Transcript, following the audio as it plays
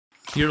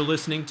You're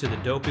listening to the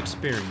D.O.P.E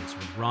Experience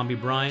with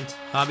Romby Bryant,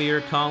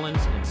 Javiar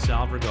Collins, and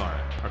Salvador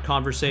Vergara. Our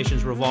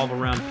conversations revolve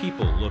around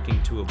people looking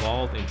to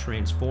evolve and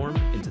transform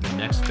into the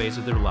next phase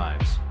of their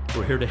lives.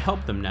 We're here to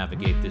help them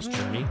navigate this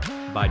journey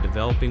by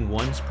developing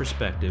one's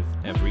perspective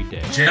every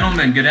day.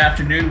 Gentlemen, good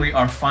afternoon. We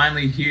are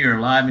finally here,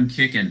 live and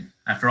kicking.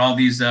 After all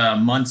these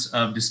months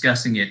of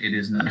discussing it, it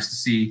is nice to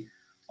see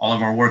all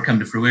of our work come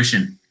to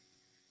fruition.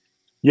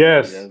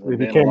 Yes, it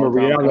became a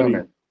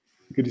reality.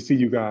 Good to see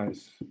you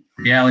guys.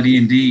 Reality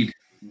indeed.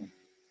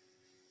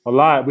 A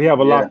lot. We have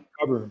a lot to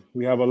cover.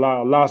 We have a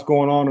lot's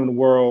going on in the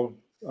world.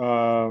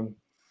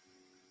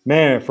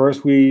 Man,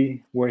 first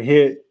we were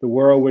hit. The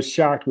world was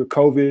shocked with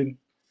COVID.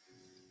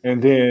 And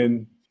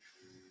then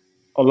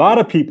a lot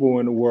of people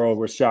in the world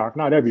were shocked.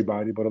 Not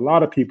everybody, but a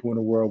lot of people in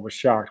the world were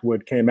shocked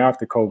what came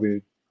after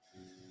COVID.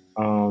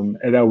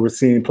 And that we're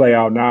seeing play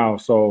out now.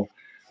 So,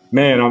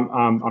 man,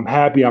 I'm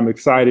happy. I'm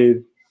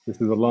excited. This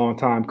is a long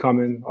time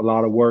coming. A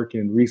lot of work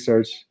and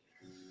research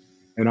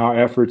and our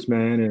efforts,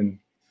 man. And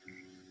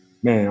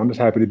man, I'm just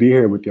happy to be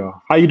here with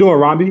y'all. How you doing,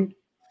 Romby?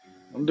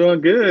 I'm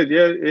doing good.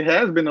 Yeah, it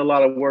has been a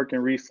lot of work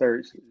and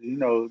research. You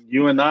know,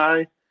 you and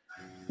I,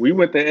 we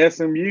went to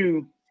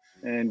SMU,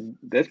 and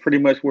that's pretty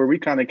much where we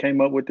kind of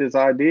came up with this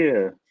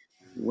idea.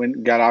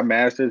 Got our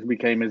masters,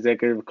 became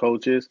executive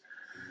coaches,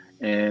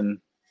 and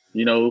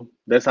you know,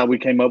 that's how we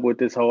came up with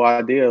this whole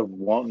idea of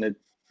wanting to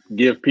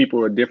give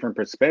people a different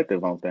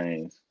perspective on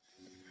things.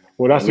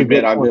 Well, that's a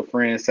good point. Our good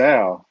friend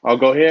Sal. I'll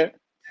go ahead.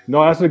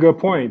 No, that's a good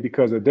point,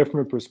 because a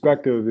different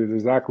perspective is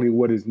exactly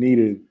what is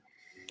needed,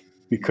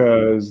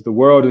 because the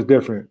world is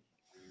different.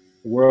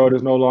 The world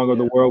is no longer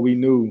the world we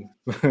knew,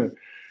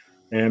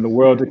 and the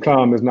world to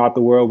come is not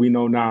the world we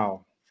know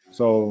now.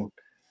 So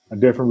a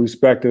different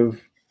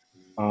perspective.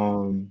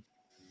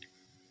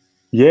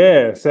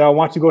 Yeah, Sal,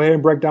 why don't you go ahead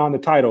and break down the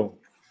title?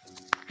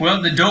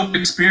 Well, the D.O.P.E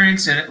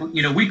Experience, and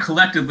you know, we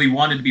collectively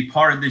wanted to be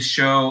part of this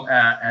show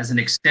as an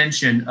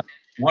extension of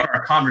what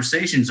our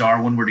conversations are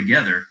when we're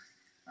together.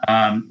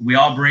 We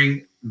all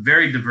bring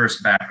very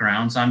diverse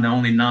backgrounds. I'm the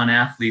only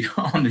non-athlete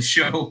on the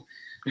show.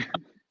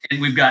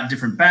 And we've got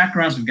different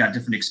backgrounds. We've got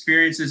different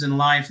experiences in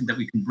life that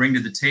we can bring to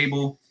the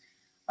table.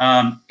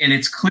 And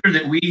it's clear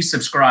that we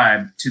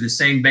subscribe to the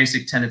same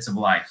basic tenets of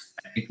life.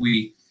 I think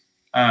we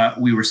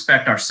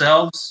respect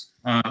ourselves.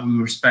 We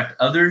respect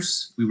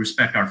others. We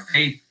respect our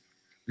faith.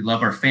 We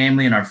love our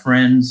family and our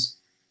friends.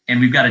 And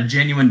we've got a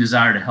genuine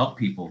desire to help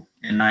people.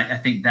 And I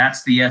think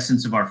that's the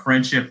essence of our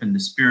friendship and the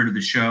spirit of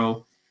the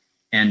show.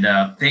 And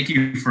thank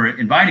you for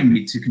inviting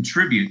me to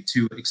contribute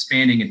to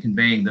expanding and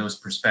conveying those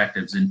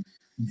perspectives. And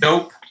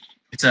D.O.P.E,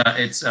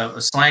 it's a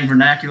slang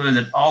vernacular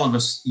that all of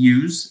us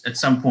use at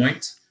some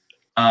point.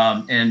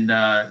 And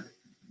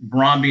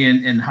Romby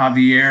and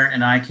Javiar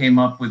and I came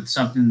up with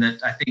something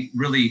that I think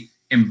really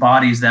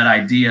embodies that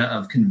idea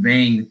of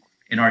conveying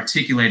and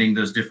articulating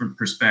those different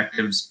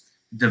perspectives,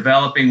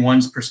 developing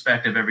one's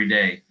perspective every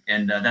day.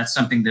 And that's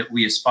something that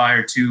we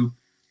aspire to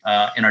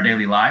in our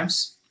daily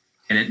lives.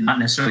 And it not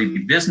necessarily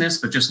be business,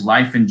 but just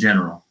life in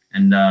general.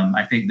 And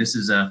I think this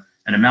is an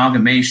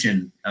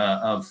amalgamation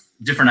of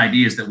different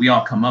ideas that we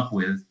all come up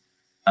with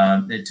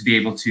to be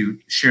able to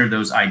share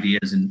those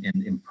ideas and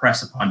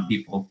impress upon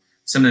people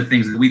some of the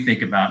things that we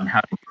think about and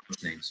how to approach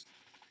things.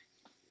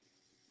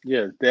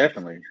 Yeah,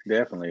 definitely.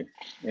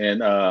 And,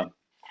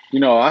 you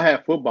know, I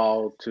had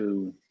football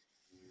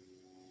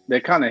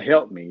that kind of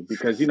helped me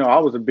because, you know, I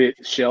was a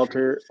bit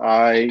sheltered.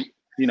 I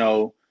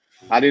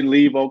didn't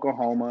leave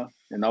Oklahoma.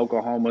 And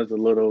Oklahoma is a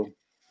little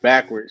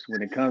backwards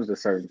when it comes to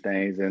certain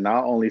things. And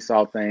I only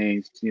saw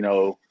things, you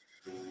know,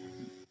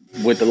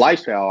 with the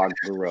lifestyle I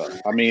grew up.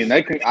 I mean,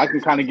 I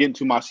can kind of get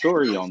into my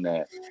story on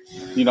that.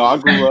 You know,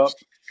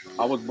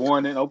 I was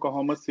born in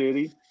Oklahoma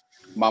City.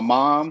 My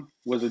mom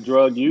was a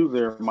drug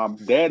user. My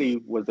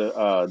daddy was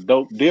a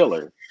dope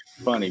dealer.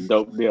 Funny,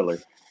 dope dealer.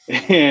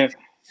 And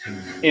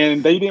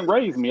they didn't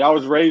raise me. I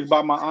was raised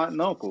by my aunt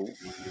and uncle.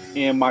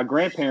 And my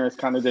grandparents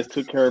kind of just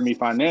took care of me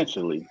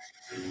financially.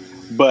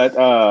 But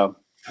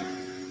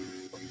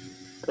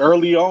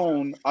early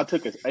on, I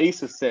took an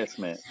ACE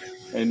assessment.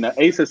 And the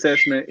ACE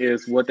assessment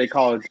is what they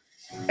call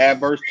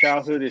adverse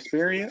childhood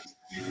experience.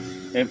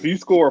 And if you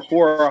score a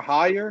 4 or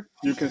higher,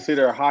 you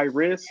consider a high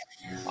risk.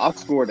 I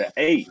scored an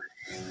 8.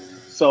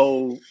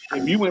 So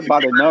if you went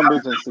by the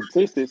numbers and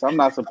statistics, I'm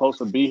not supposed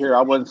to be here.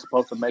 I wasn't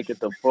supposed to make it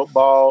to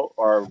football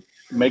or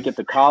make it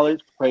to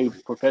college, play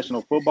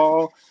professional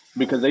football,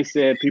 because they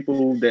said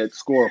people that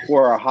score a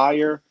 4 or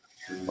higher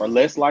are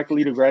less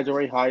likely to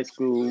graduate high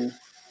school,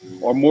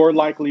 or more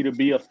likely to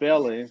be a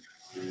felon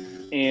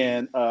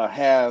and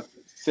have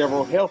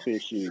several health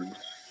issues.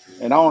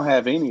 And I don't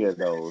have any of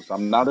those.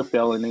 I'm not a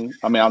felon.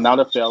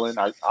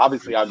 I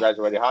obviously, I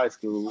graduated high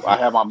school. I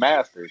have my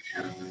master's.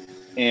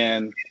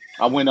 And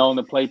I went on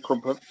to play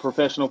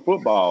professional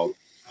football.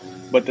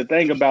 But the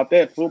thing about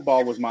that,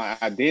 football was my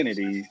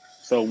identity.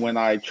 So when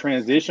I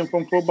transitioned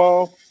from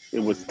football,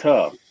 it was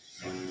tough.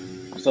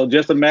 So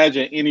just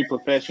imagine any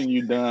profession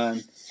you've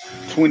done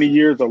 20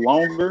 years or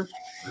longer.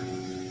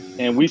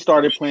 And we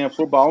started playing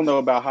football. I don't know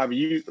about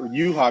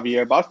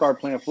Javier, but I started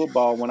playing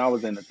football when I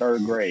was in the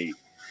 3rd grade.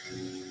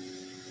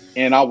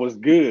 And I was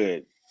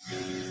good.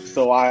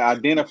 So I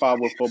identified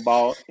with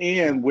football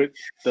and with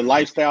the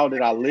lifestyle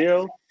that I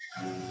live.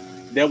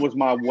 That was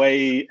my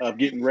way of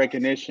getting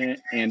recognition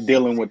and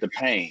dealing with the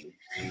pain,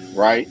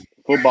 right?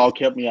 Football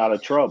kept me out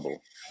of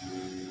trouble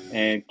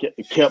and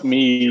kept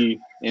me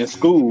in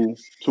school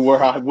to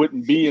where I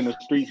wouldn't be in the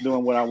streets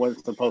doing what I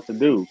wasn't supposed to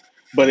do.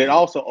 But it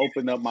also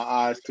opened up my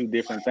eyes to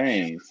different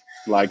things.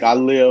 Like I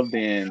lived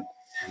in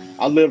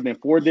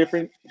 4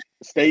 different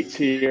states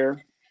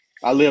here.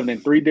 I lived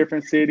in 3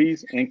 different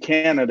cities in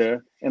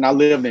Canada, and I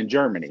lived in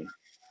Germany.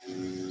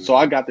 So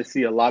I got to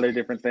see a lot of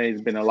different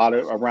things, been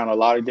around a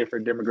lot of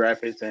different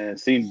demographics, and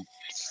seen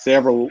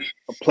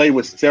play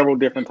with several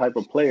different type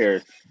of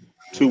players,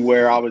 to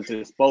where I was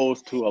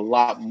exposed to a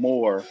lot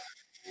more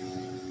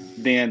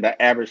than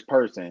the average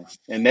person,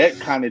 and that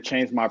kind of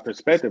changed my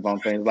perspective on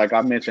things. Like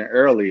I mentioned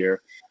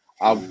earlier,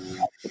 I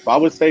if I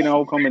would stay in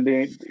Oklahoma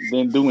and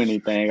didn't do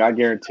anything, I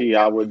guarantee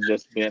I would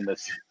just been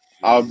this.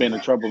 I would been in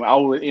trouble. I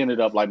would ended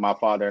up like my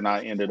father, and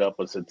I ended up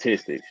a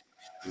statistic.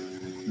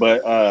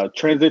 But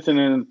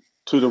transitioning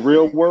to the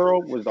real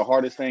world was the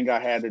hardest thing I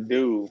had to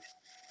do,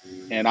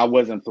 and I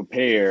wasn't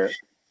prepared.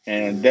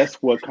 And that's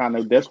where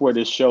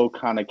this show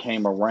kind of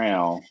came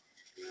around,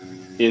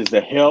 is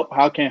to help.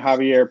 How can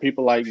Javier,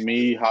 people like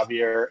me,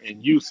 Javier,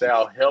 and you,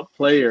 Sal, help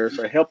players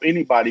or help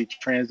anybody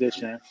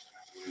transition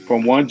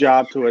from one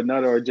job to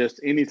another, or just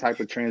any type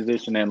of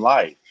transition in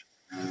life,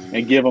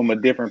 and give them a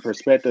different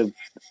perspective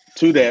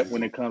to that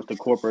when it comes to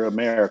corporate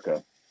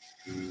America.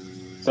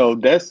 So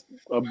that's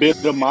a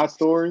bit of my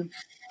story.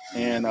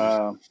 And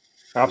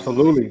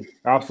Absolutely,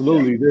 yeah.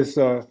 absolutely. This,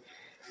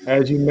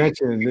 as you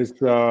mentioned,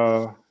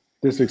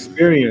 this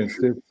experience,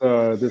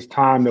 this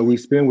time that we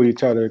spend with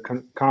each other,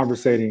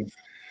 conversating,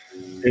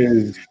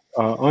 is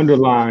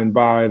underlined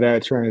by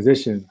that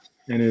transition,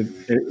 and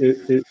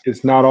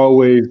it's not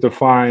always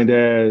defined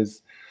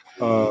as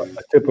a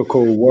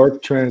typical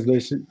work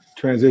transition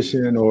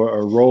or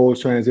a role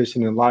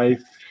transition in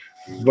life,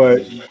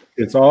 but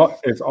it's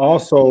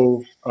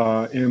also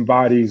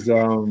embodies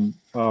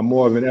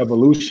more of an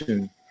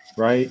evolution,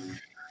 right?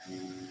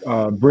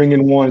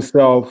 Bringing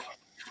oneself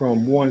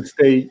from one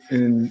state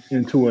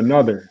into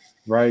another,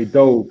 right?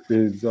 Dope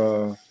is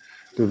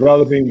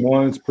developing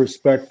one's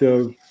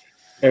perspective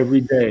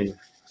every day.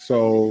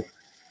 So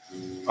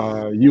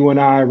you and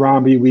I,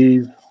 Romby,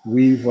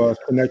 we've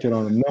connected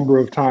on a number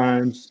of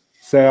times.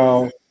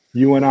 Sal,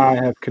 you and I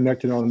have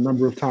connected on a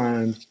number of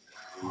times.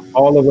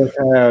 All of us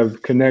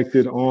have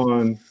connected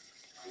on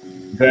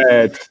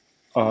that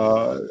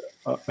uh,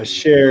 a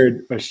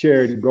shared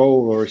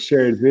goal or a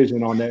shared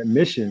vision on that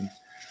mission,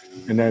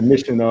 and that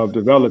mission of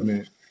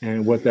development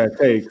and what that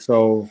takes.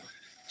 So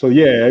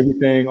yeah,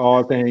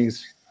 all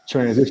things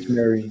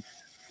transitionary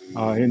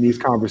in these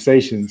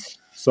conversations.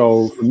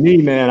 So for me,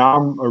 man,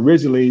 I'm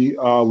originally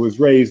was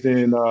raised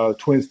in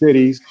Twin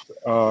Cities,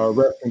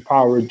 rest in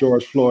power,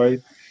 George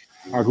Floyd.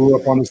 I grew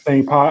up on the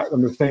St.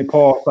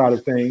 Paul side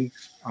of things,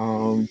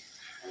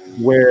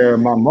 where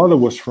my mother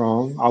was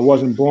from. I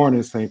wasn't born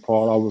in St.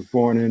 Paul. I was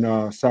born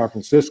in San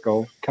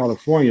Francisco,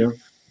 California,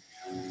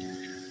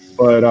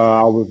 but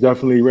I was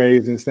definitely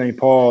raised in St.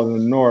 Paul in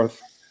the north.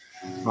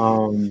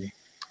 Um,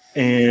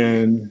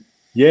 and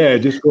yeah,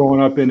 just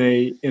growing up in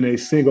a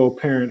single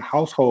parent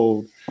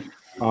household.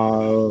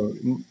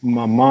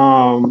 My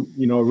mom,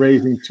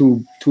 raising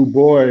two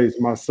boys,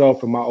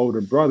 myself and my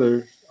older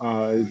brother,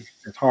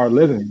 it's hard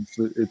living.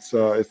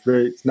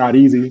 It's not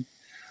easy.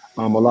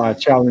 A lot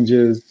of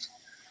challenges.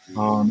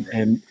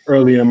 And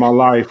early in my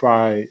life,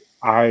 I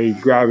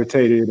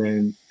gravitated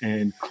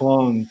and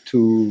clung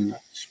to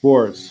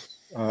sports.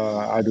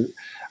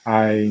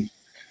 I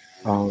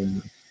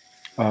um,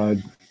 uh,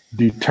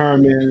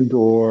 determined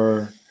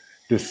or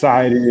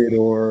decided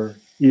or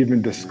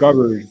even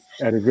discovered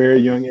at a very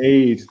young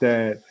age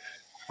that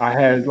I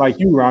had, like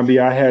you,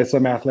 Romby, I had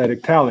some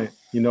athletic talent.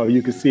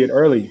 You could see it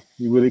early.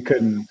 You really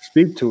couldn't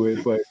speak to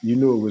it, but you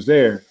knew it was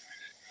there.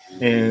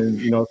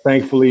 And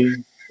thankfully,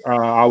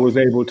 I was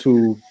able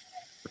to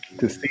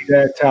see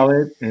that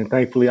talent, and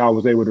thankfully, I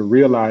was able to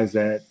realize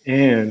that.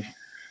 And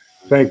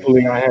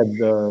thankfully, I had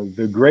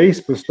the grace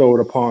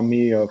bestowed upon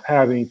me of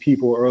having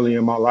people early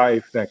in my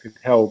life that could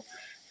help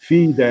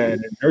feed that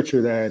and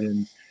nurture that,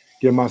 and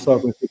get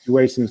myself in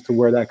situations to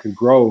where that could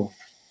grow.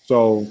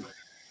 So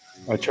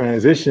a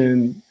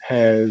transition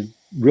has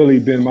really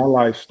been my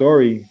life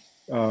story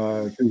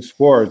through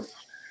sports.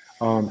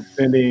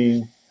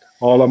 Spending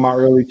all of my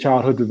early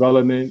childhood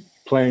development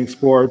playing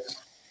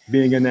sports,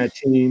 being in that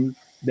team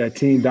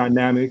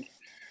dynamic,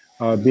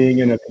 being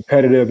in a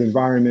competitive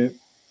environment,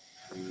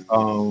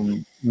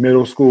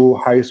 middle school,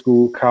 high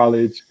school,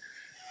 college,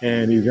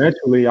 and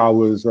eventually I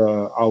was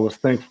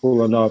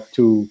thankful enough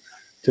to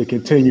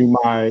continue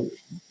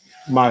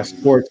my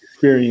sports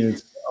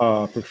experience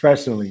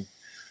professionally,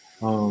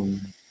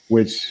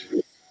 which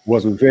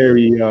was a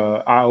very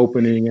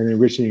eye-opening and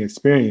enriching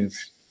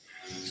experience.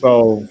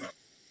 So,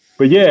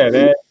 but yeah,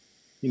 that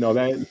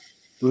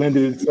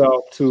lended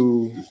itself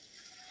to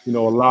you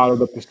know, a lot of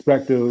the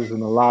perspectives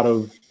and a lot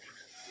of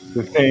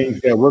the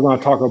things that we're going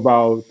to talk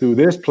about through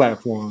this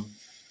platform,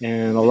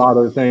 and a lot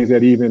of the things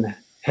that even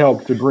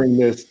help to bring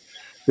this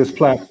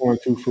platform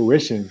to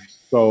fruition.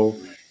 So,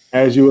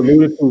 as you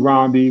alluded to,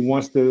 Romby,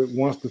 once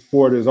the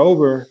sport is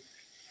over,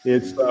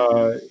 it's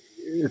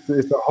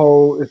it's a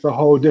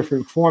whole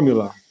different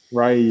formula,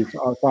 right? It's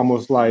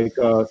almost like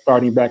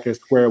starting back at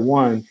square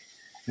one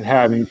and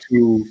having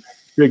to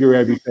figure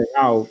everything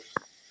out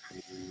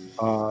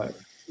uh,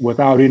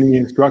 without any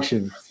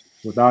instructions,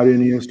 without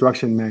any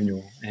instruction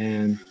manual.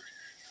 And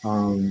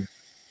um,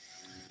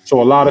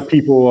 so a lot of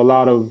people, a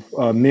lot of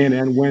men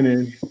and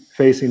women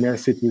facing that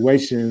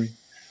situation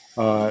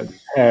uh,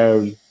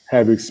 have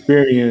have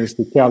experienced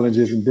the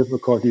challenges and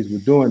difficulties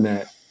with doing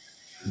that.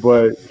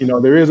 But you know,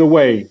 there is a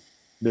way.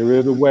 There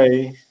is a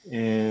way,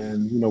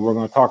 and you know, we're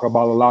going to talk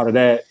about a lot of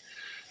that.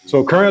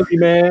 So currently,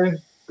 man,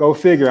 go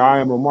figure. I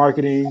am a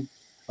marketing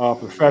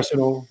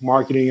professional,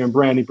 marketing and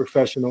branding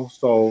professional.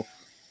 So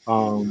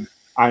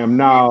I am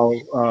now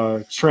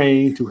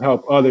trained to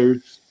help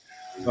others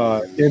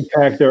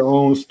impact their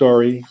own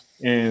story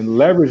and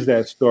leverage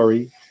that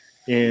story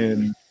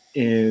in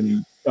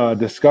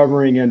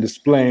discovering and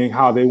displaying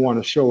how they want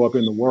to show up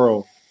in the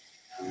world.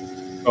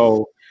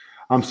 So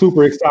I'm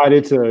super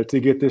excited to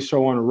get this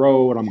show on the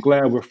road. I'm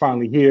glad we're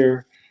finally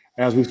here.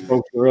 As we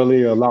spoke to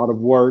earlier, a lot of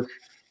work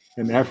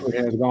and effort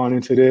has gone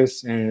into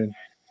this, and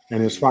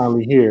it's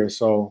finally here.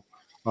 So,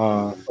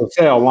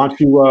 Sal, why don't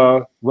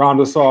you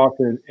round us off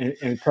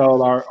and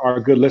tell our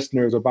good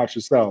listeners about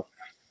yourself?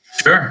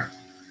 Sure.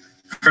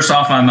 First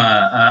off,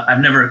 I've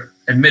never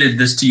admitted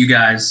this to you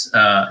guys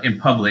in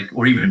public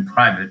or even in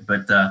private,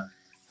 but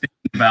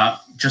thinking about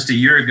just a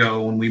year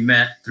ago when we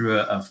met through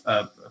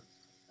a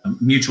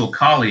mutual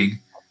colleague,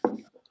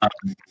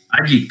 I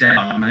geeked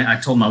out. I mean, I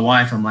told my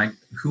wife, I'm like,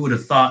 who would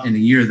have thought in a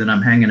year that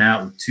I'm hanging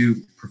out with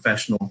two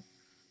professional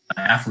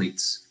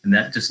athletes? And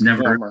that just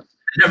never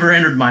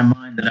entered my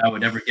mind that I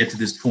would ever get to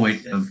this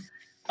point of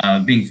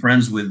being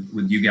friends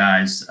with you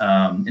guys.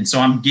 And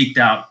so I'm geeked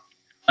out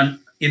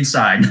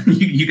inside.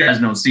 You guys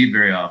don't see it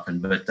very often,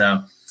 but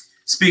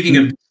speaking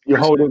of, you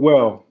hold it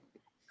well.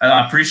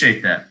 I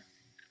appreciate that.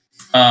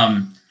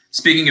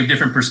 Speaking of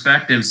different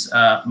perspectives,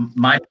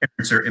 my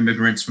parents are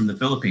immigrants from the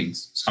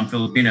Philippines. So I'm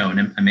Filipino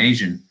and I'm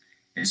Asian.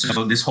 And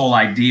so this whole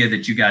idea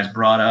that you guys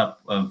brought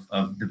up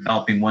of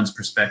developing one's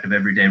perspective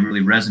every day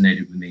really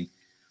resonated with me.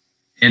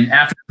 And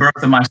after the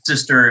birth of my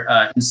sister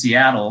in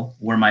Seattle,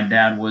 where my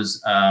dad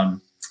was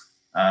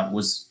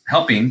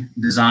helping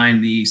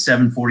design the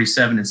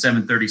 747 and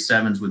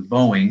 737s with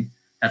Boeing,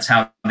 that's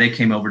how they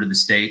came over to the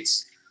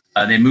States.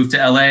 They moved to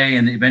LA,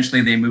 and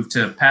eventually they moved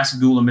to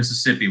Pascagoula,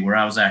 Mississippi, where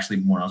I was actually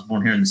born. I was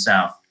born here in the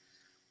South.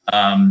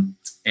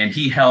 And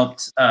he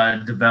helped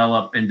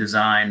develop and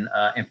design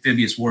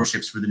amphibious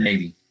warships for the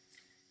Navy.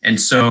 And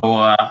so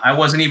I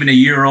wasn't even a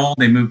year old.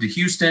 They moved to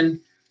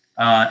Houston,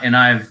 and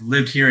I've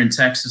lived here in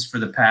Texas for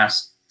the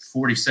past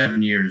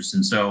 47 years.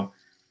 And so,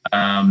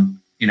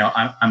 you know,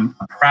 I'm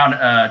a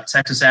proud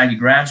Texas Aggie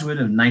graduate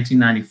of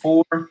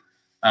 1994.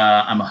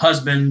 I'm a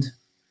husband.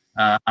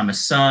 I'm a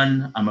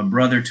son. I'm a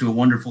brother to a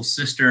wonderful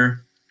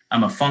sister.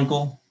 I'm a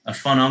funkle, a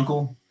fun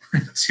uncle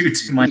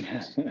to my.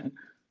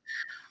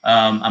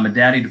 I'm a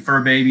daddy to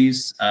fur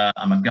babies.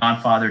 I'm a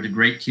godfather to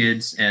great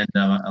kids and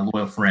a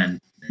loyal friend.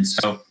 And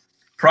so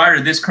prior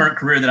to this current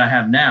career that I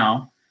have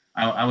now,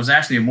 I was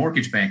actually a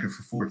mortgage banker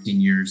for 14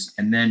 years.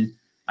 And then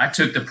I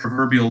took the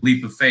proverbial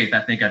leap of faith.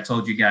 I think I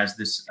told you guys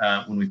this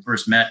when we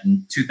first met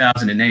in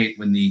 2008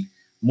 when the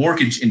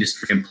mortgage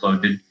industry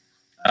imploded.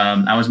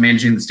 I was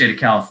managing the state of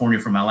California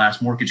for my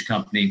last mortgage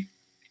company.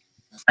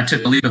 I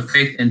took a leap of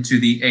faith into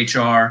the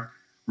HR,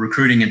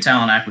 recruiting, and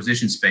talent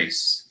acquisition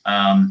space.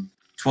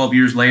 12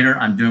 years later,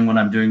 I'm doing what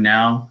I'm doing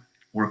now,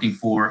 working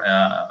for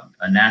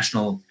a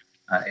national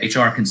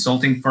HR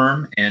consulting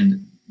firm.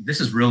 And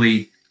this is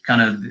really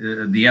kind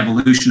of the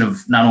evolution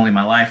of not only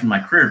my life and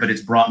my career, but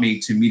it's brought me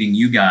to meeting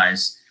you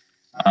guys.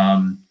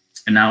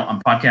 And now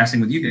I'm podcasting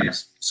with you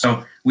guys.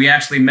 So we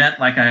actually met,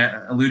 like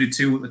I alluded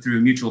to, through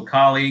a mutual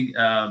colleague,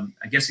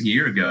 I guess a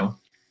year ago,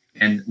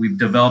 and we've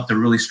developed a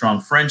really strong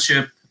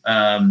friendship.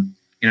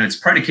 You know, it's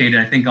predicated,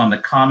 I think, on the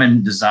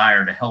common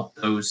desire to help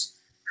those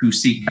who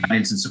seek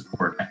guidance and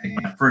support. I think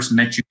when I first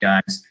met you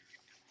guys,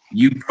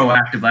 you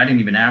proactively, I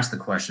didn't even ask the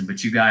question,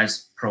 but you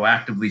guys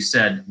proactively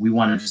said, we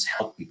want to just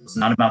help people. It's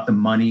not about the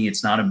money.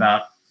 It's not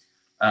about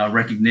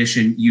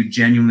recognition. You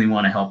genuinely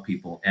want to help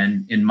people.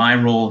 And in my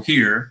role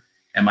here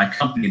at my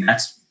company,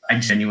 I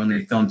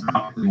genuinely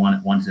philanthropically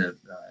want to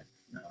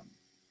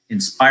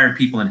inspire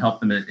people and help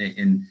them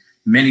in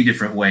many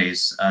different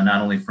ways,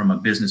 not only from a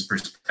business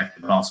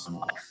perspective, but also in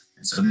life.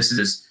 And so this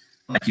is,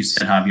 like you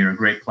said, Javier, a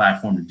great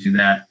platform to do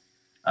that.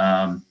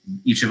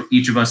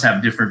 Each of us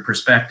have different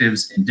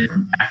perspectives and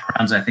different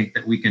backgrounds. I think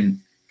that we can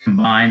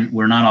combine.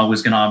 We're not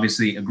always going to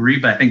obviously agree,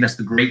 but I think that's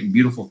the great and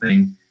beautiful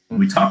thing when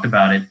we talked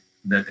about it,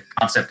 that the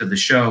concept of the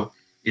show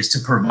is to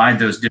provide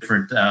those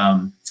different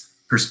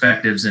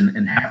perspectives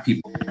and have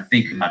people kind of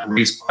think about,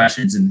 raise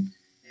questions and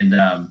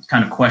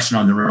kind of question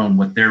on their own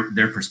what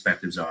their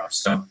perspectives are.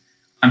 So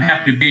I'm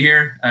happy to be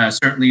here.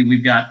 Certainly,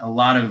 we've got a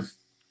lot of,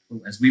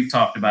 as we've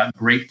talked about,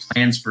 great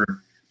plans for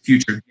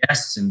future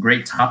guests and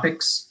great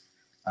topics.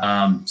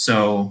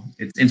 So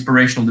it's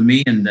inspirational to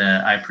me, and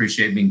I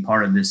appreciate being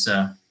part of this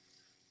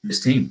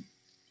team.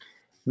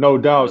 No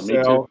doubt, Me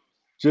too. Sal.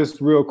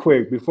 Just real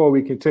quick before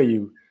we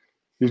continue,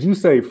 did you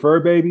say fur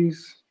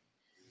babies?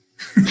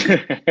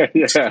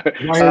 Yeah,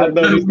 I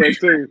noticed that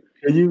too.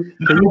 Can you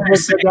break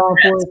that down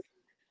for us?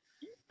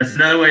 That's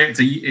another way.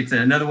 It's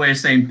another way of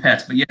saying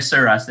pets. But yes,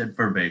 sir, I said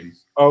fur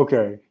babies.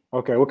 Okay.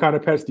 What kind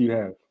of pets do you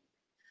have?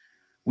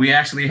 We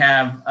actually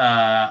have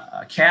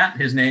a cat.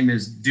 His name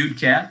is Dude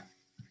Cat.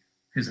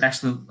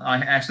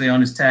 Actually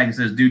on his tag it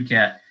says Dude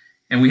Cat.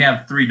 And we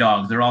have 3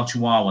 dogs. They're all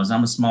Chihuahuas.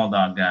 I'm a small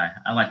dog guy.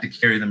 I like to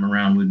carry them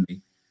around with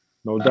me.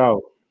 No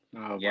doubt.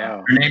 Oh, Yeah.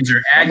 wow. Their names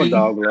are Aggie, I'm a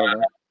dog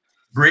lover.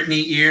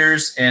 Brittany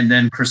Ears, and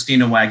then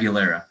Christina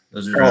Aguilera.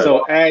 Those are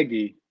So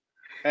Aggie,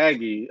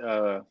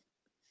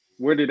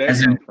 where did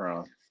that come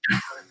from?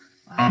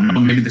 I don't know,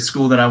 maybe the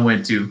school that I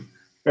went to.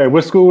 Hey,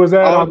 what school was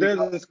that? Oh, there's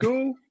a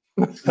school?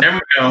 There we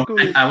go.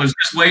 I was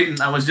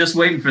just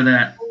waiting for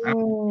that.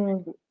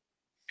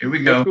 Here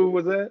we go. What school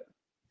was that?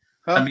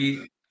 Huh? I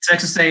mean,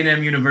 Texas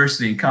A&M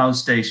University in College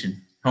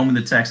Station, home of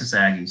the Texas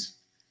Aggies.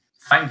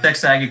 Fighting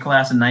Texas Aggie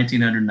class in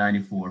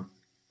 1994.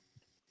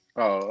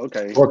 Oh,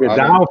 okay. Work it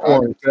down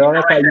for him, Phil.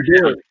 That's how you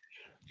do it.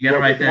 You got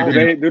to write that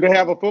down. Do they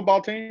have a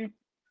football team?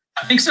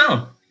 I think so.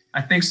 Oh.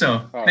 They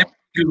have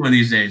a good one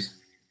these days.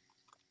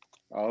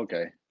 Oh,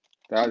 okay.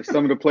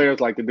 Some of the players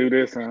like to do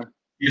this, huh?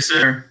 Yes,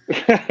 sir.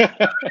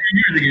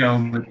 Years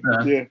ago,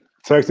 but, yeah.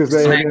 Texas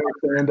A&M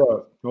stand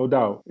up, no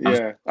doubt.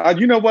 Yeah.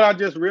 You know what I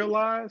just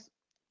realized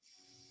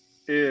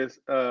is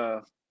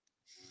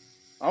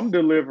I'm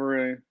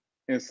delivering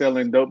and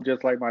selling dope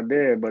just like my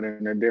dad, but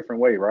in a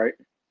different way, right?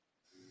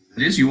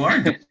 It is. You are.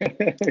 Yeah.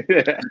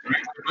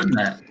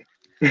 That.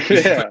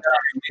 Yeah.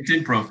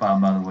 LinkedIn profile,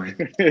 by the way.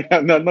 Yeah,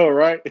 no,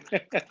 right?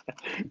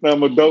 No,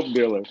 I'm a dope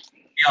dealer.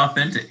 Be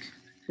authentic.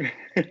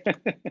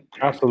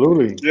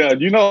 Absolutely. Yeah,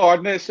 you know, our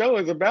next show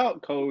is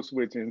about code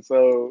switching.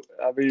 So,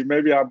 I mean,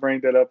 maybe I'll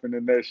bring that up in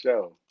the next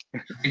show. I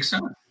think so.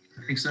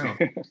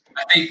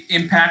 I think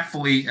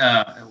impactfully,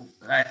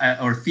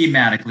 or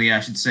thematically, I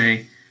should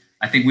say,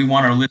 I think we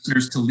want our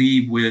listeners to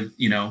leave with,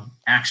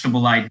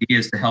 actionable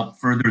ideas to help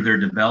further their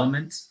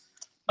development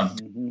of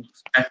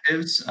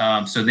perspectives,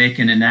 so they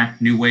can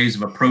enact new ways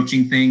of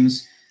approaching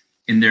things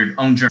in their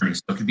own journey.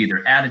 So it could be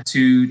their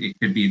attitude, it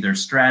could be their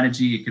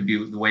strategy, it could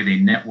be the way they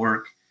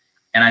network.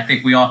 And I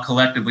think we all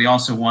collectively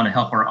also want to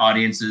help our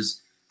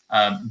audiences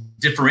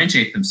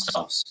differentiate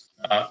themselves,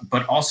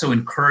 but also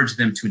encourage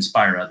them to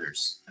inspire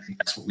others. I think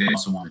that's what we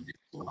also want to do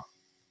as well.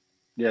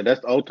 Yeah,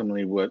 that's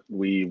ultimately what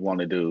we want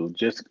to do.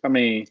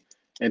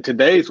 In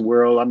today's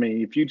world,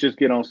 if you just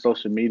get on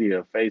social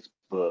media,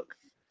 Facebook,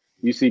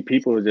 you see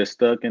people are just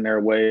stuck in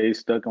their ways,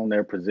 stuck on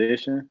their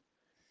position,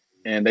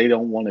 and they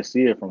don't want to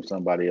see it from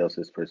somebody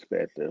else's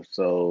perspective.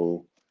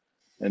 So,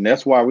 and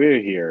that's why we're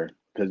here,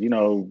 because,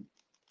 you're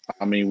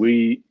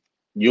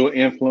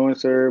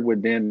influencer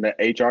within the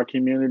HR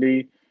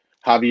community.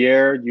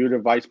 Javier, you're the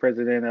vice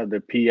president of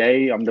the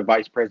PA. I'm the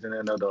vice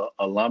president of the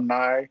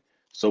alumni.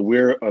 So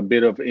we're a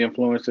bit of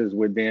influencers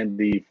within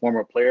the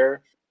former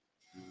player,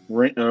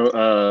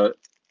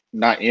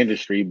 not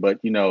industry, but,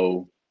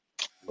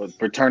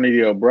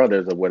 fraternity of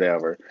brothers or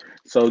whatever.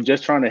 So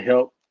just trying to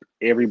help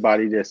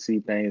everybody just see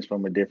things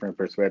from a different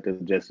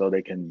perspective, just so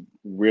they can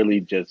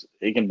really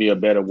it can be a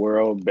better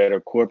world, better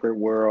corporate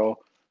world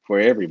for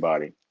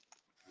everybody.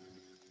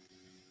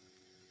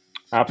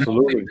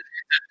 Absolutely.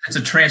 It's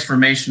a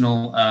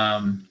transformational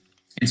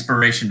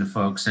inspiration to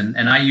folks.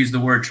 And I use the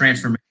word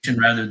transformation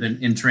rather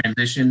than in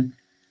transition,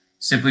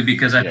 simply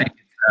because I think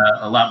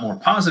it's a lot more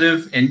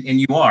positive. And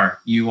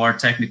you are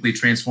technically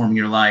transforming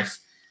your life,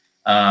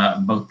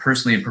 both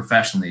personally and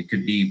professionally. It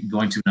could be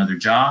going to another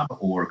job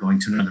or going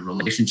to another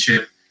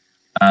relationship.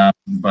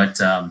 But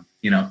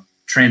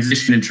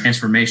transition and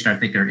transformation, I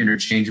think, are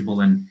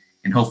interchangeable, and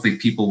hopefully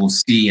people will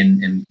see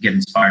and get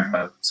inspired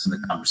by some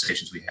of the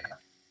conversations we have.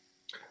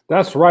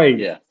 That's right.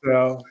 Yeah.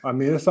 So,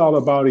 it's all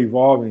about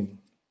evolving,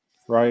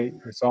 right?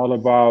 It's all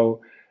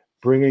about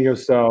bringing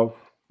yourself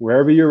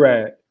wherever you're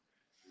at,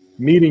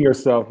 meeting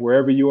yourself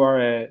wherever you are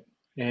at,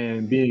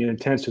 and being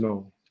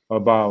intentional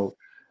about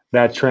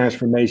that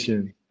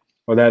transformation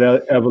or that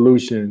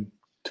evolution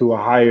to a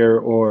higher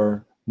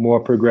or more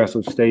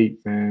progressive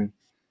state, man.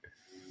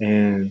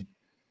 And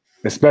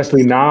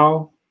especially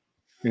now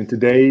in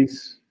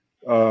today's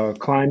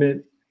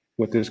climate,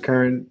 with this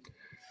current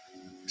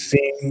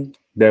scene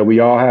that we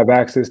all have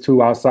access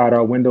to outside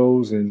our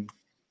windows and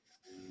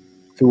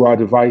through our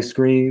device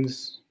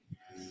screens.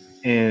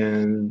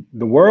 And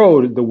the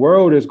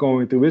world is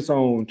going through its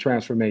own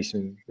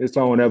transformation, its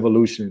own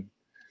evolution.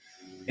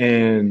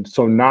 And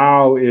so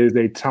now is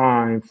a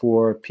time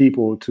for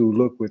people to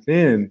look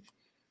within,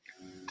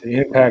 to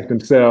impact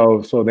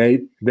themselves, so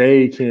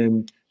they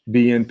can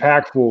be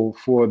impactful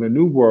for the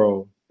new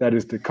world that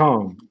is to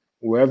come.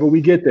 Wherever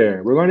we get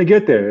there, we're going to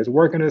get there. It's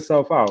working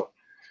itself out,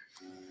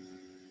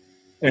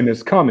 and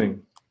it's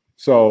coming.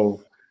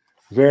 So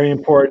very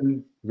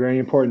important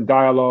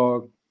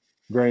dialogue,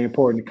 very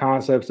important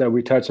concepts that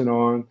we're touching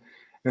on.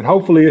 And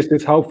hopefully it's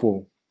just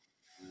helpful.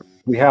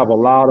 We have a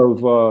lot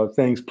of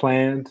things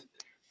planned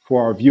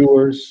for our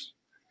viewers,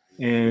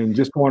 and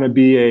just want to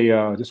be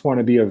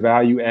a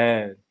value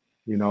add.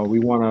 You know, we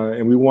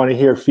want to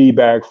hear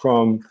feedback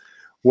from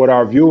what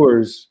our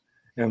viewers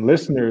and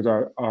listeners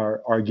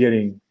are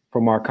getting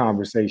from our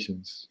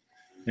conversations,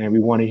 and we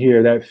want to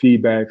hear that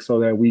feedback so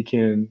that we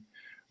can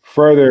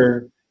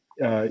further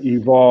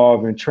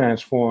evolve and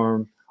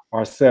transform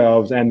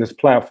ourselves and this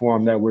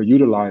platform that we're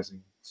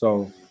utilizing.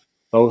 So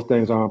those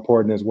things are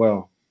important as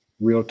well.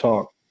 Real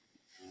talk.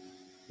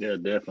 Yeah,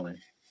 definitely.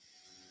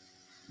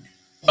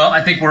 Well,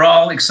 I think we're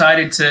all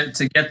excited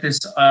to get this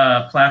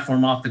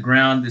platform off the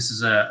ground. This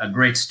is a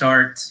great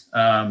start.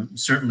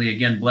 Certainly,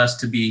 again, blessed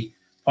to be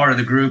part of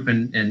the group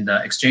and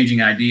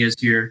exchanging ideas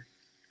here.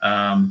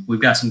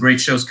 We've got some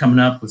great shows coming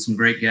up with some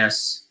great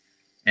guests,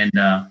 and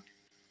I'm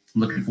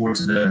looking forward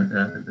to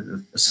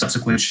the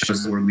subsequent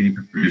shows that we're going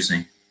to be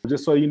producing.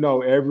 Just so you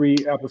know, every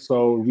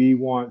episode we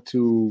want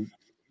to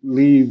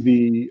leave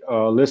the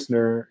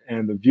listener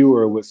and the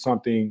viewer with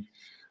something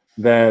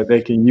that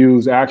they can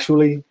use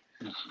actually,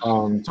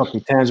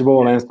 something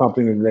tangible and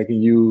something that they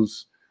can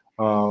use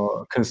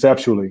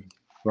conceptually,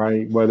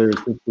 right? Whether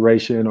it's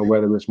inspiration or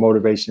whether it's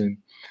motivation.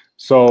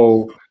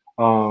 So,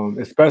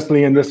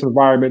 especially in this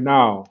environment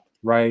now,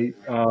 right?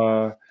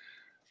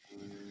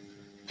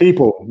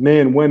 People,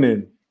 men,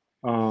 women,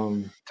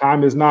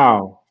 time is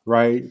now,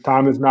 right?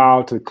 Time is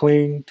now to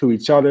cling to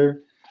each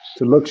other,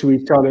 to look to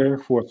each other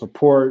for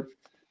support,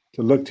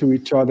 to look to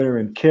each other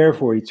and care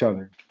for each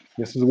other.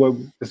 This is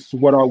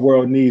what our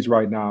world needs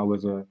right now.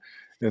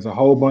 There's a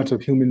whole bunch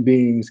of human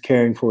beings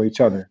caring for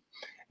each other.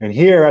 And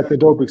here at the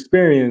D.O.P.E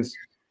Experience,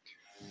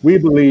 we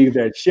believe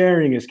that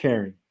sharing is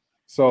caring.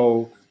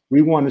 So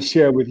we want to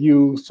share with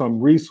you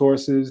some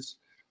resources,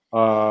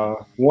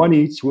 one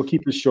each. We'll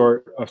keep it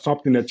short, of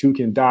something that you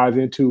can dive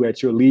into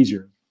at your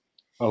leisure.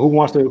 Who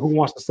wants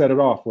to set it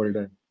off for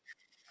today?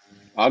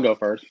 I'll go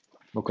first.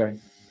 Okay.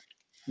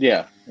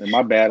 Yeah, and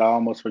my bad. I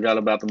almost forgot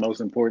about the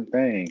most important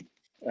thing.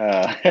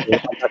 Uh,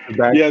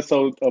 Back. yeah,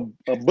 so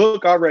a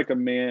book I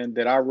recommend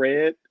that I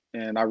read,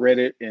 and I read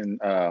it in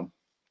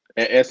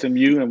at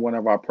SMU in one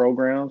of our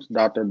programs,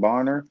 Dr.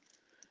 Bonner.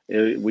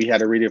 We had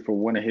to read it for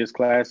one of his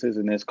classes,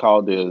 and it's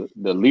called the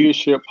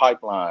Leadership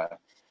Pipeline: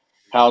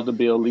 How to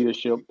Build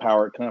Leadership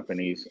Powered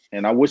Companies.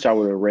 And I wish I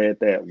would have read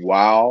that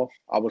while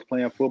I was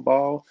playing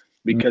football,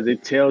 because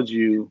it tells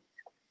you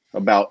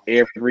about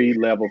every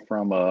level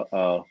from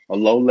a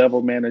low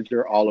level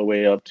manager all the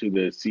way up to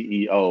the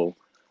CEO,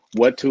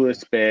 what to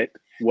expect,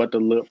 what to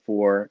look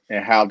for,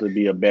 and how to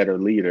be a better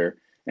leader,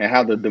 and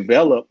how to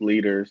develop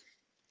leaders.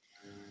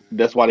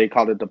 That's why they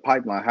call it the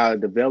pipeline, how to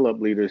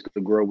develop leaders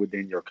to grow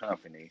within your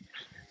company.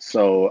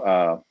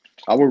 So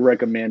I would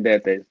recommend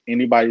that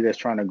anybody that's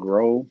trying to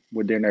grow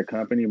within their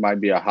company, might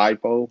be a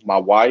hypo. My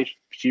wife,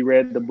 she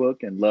read the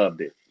book and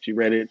loved it. She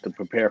read it to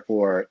prepare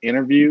for an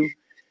interview,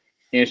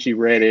 and she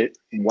read it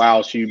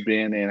while she'd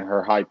been in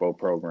her hypo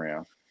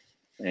program.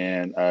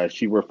 And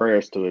she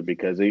refers to it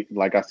because,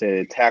 like I said,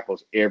 it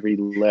tackles every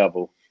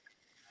level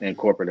in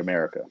corporate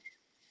America.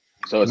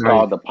 So it's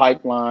called the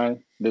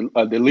pipeline, the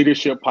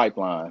leadership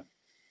pipeline.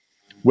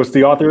 What's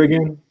the author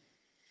again?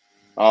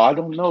 I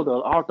don't know the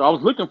author. I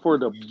was looking for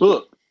the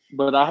book,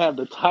 but I have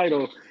the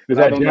title. Is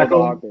that I don't know the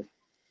Jocko? author.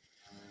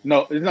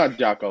 No, it's not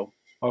Jocko.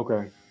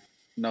 Okay.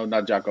 No,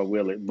 not Jocko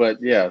Willett.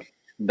 But yeah,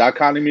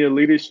 Dichotomy of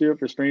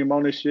Leadership, Extreme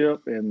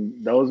Ownership,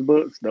 and those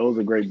books, those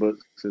are great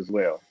books as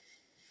well.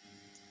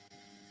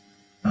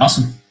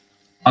 Awesome.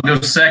 I'll go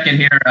second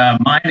here.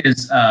 Mine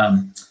is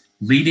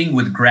Leading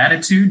with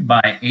Gratitude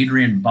by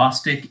Adrian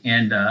Bostic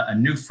and a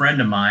new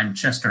friend of mine,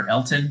 Chester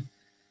Elton,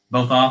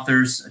 both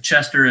authors.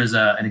 Chester is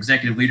an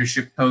executive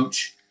leadership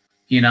coach.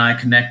 He and I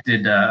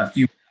connected a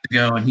few months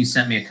ago, and he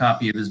sent me a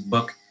copy of his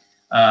book.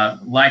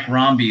 Like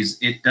Romby's,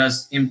 it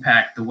does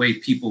impact the way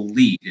people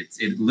lead.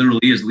 It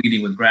literally is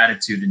leading with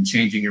gratitude and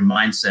changing your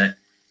mindset.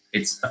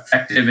 It's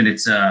effective and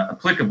it's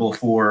applicable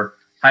for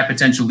high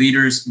potential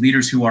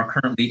leaders who are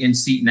currently in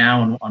seat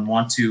now and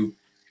want to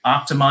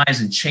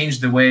optimize and change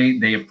the way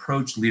they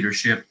approach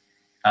leadership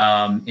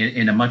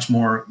in a much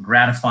more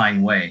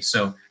gratifying way.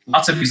 So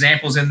lots of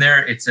examples in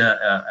there. It's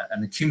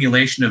an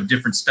accumulation of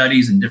different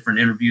studies and different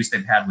interviews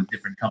they've had with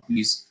different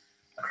companies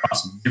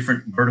across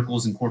different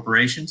verticals and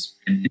corporations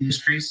and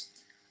industries.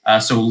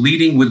 So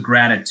Leading with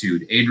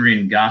Gratitude,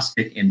 Adrian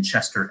Gostick and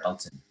Chester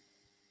Elton.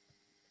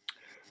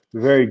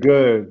 Very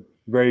good.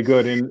 Very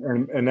good.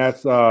 And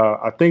that's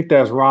I think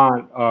that's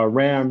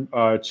Ram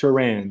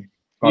Charan.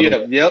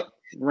 Yep.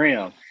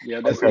 Ram. Yeah,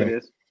 that's who it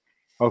is.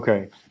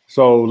 Okay.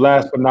 So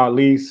last but not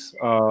least,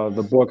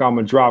 the book I'm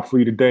gonna drop for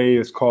you today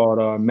is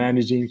called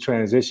Managing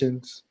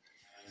Transitions,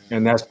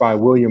 and that's by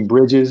William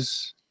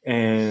Bridges.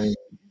 And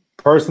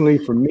personally,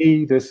 for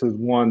me, this is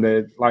one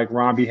that, like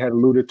Romby had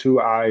alluded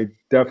to, I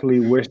definitely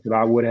wish that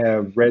I would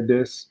have read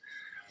this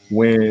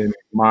when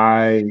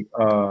my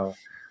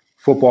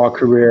football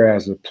career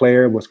as a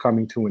player was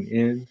coming to an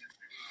end.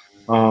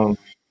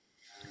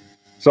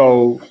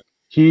 So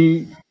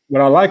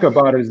what I like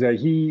about it is that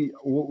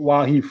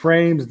while he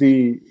frames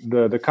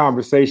the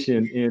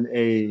conversation in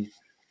a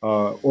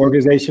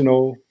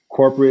organizational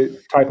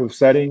corporate type of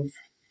setting,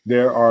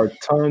 there are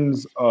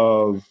tons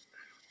of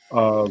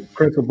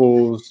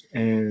principles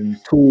and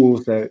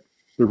tools that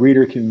the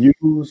reader can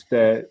use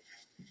that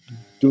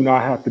do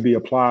not have to be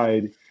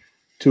applied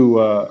to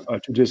a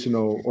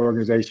traditional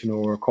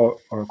organizational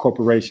or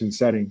corporation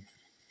setting.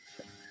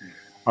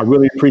 I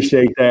really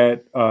appreciate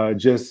that.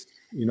 Just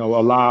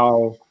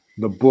allow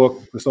the book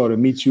to sort of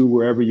meet you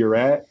wherever you're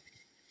at,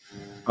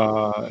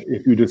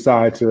 if you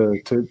decide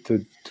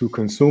to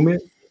consume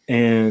it.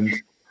 And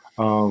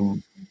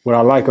what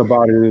I like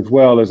about it as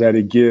well is that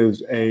it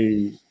gives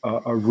a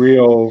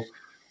real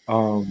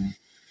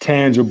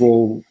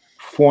tangible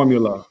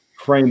formula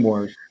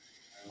framework,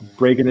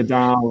 breaking it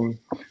down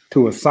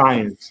to a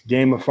science,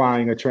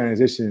 gamifying a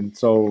transition.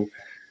 So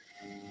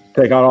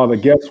take out all the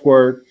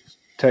guesswork,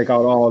 take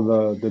out all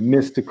the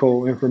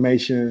mystical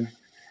information,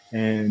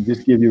 and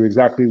just give you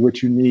exactly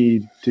what you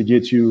need to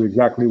get you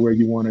exactly where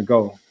you want to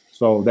go.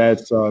 So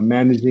that's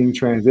Managing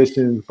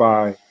Transitions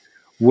by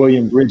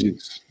William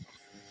Bridges.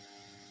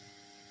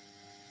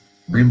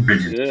 William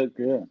Bridges.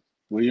 Good.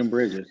 William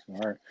Bridges. All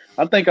right.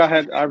 I think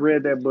I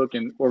read that book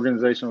in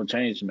organizational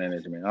change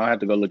management. I'll have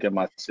to go look at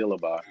my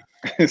syllabi,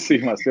 see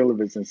my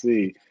syllabus and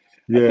see.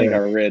 Yeah. I think I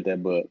read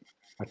that book.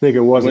 I think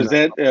it was. Was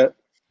that?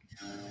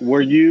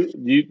 Were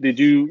did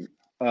you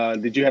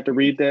have to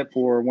read that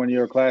for one of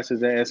your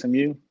classes at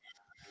SMU?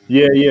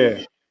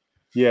 Yeah.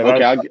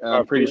 Okay,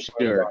 I'm pretty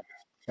sure.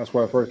 That's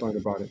where I first learned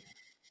about it.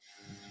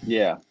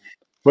 Yeah.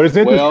 But it's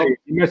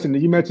interesting.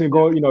 You mentioned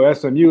going,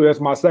 SMU. That's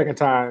my second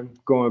time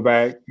going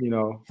back.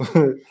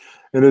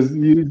 And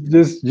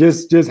it's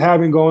just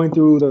having going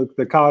through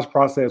the college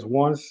process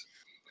once,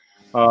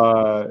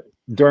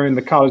 during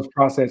the college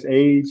process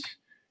age,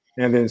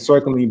 and then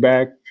circling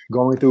back,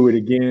 going through it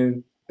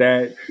again.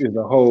 That is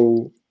a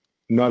whole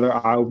another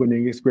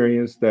eye-opening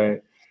experience.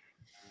 That,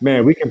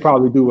 man, we can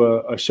probably do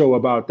a show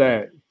about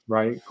that,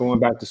 right? Going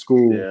back to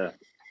school. Yeah.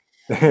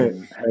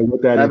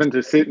 Having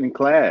to sit in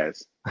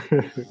class.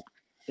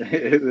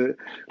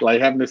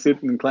 Like having to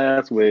sit in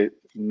class with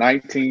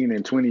 19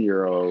 and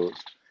 20-year-olds.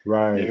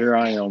 Right. And here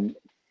I am.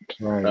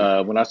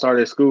 Right. When I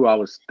started school, I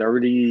was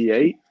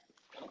 38.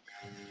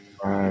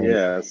 Right.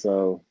 Yeah.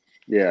 So,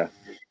 yeah.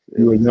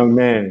 You were a young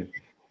man.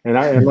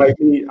 And like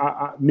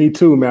me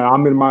too, man.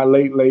 I'm in my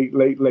late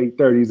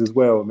 30s as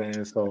well,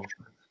 man. So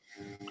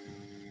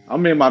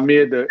I'm in my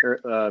mid to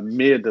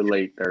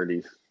late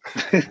 30s.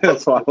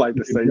 That's why I like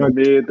to say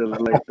mid to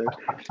late 30s.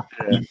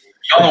 Yeah.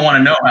 Y'all don't want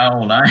to know how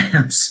old I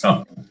am,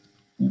 so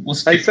we'll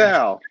Hey,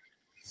 Sal.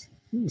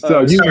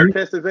 So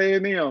Texas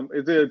A&M,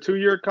 is it a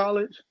 2-year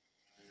college?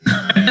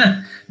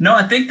 No,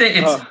 I think that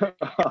it's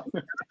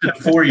a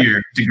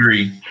 4-year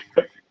degree.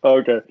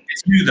 Okay.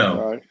 It's new though.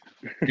 All right.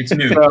 It's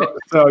new.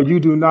 So you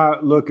do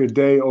not look a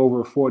day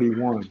over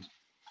 41.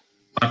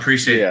 I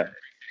appreciate it.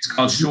 It's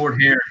called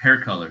short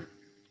hair color.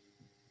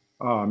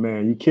 Oh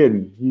man, you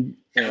kidding?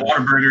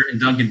 Whataburger and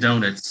Dunkin'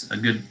 Donuts, a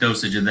good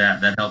dosage of that.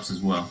 That helps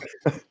as well.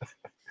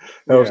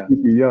 Keep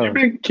you young. You've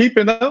been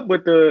keeping up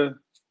with the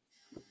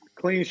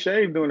clean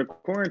shave during the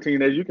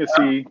quarantine. As you can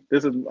see,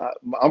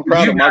 I'm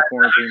proud of my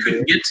quarantine. I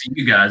couldn't get to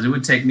you guys. It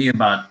would take me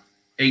about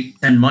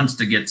 8-10 months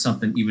to get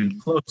something even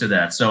close to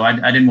that. So I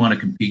didn't want to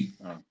compete.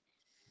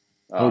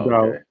 No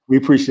doubt. We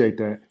appreciate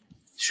that.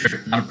 Sure,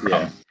 not a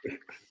problem. Yeah.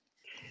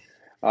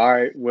 All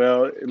right.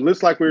 Well, it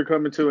looks like we're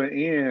coming to an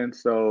end.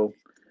 So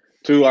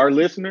to our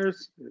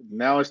listeners,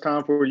 now it's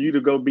time for you to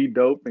go be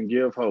dope and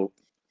give hope.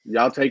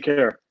 Y'all take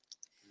care.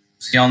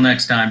 See y'all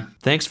next time.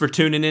 Thanks for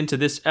tuning in to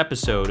this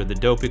episode of the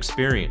D.O.P.E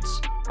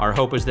Experience. Our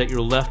hope is that you're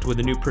left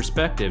with a new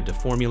perspective to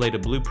formulate a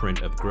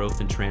blueprint of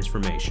growth and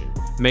transformation.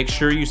 Make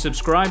sure you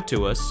subscribe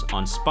to us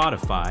on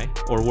Spotify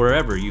or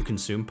wherever you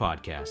consume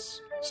podcasts.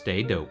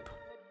 Stay dope.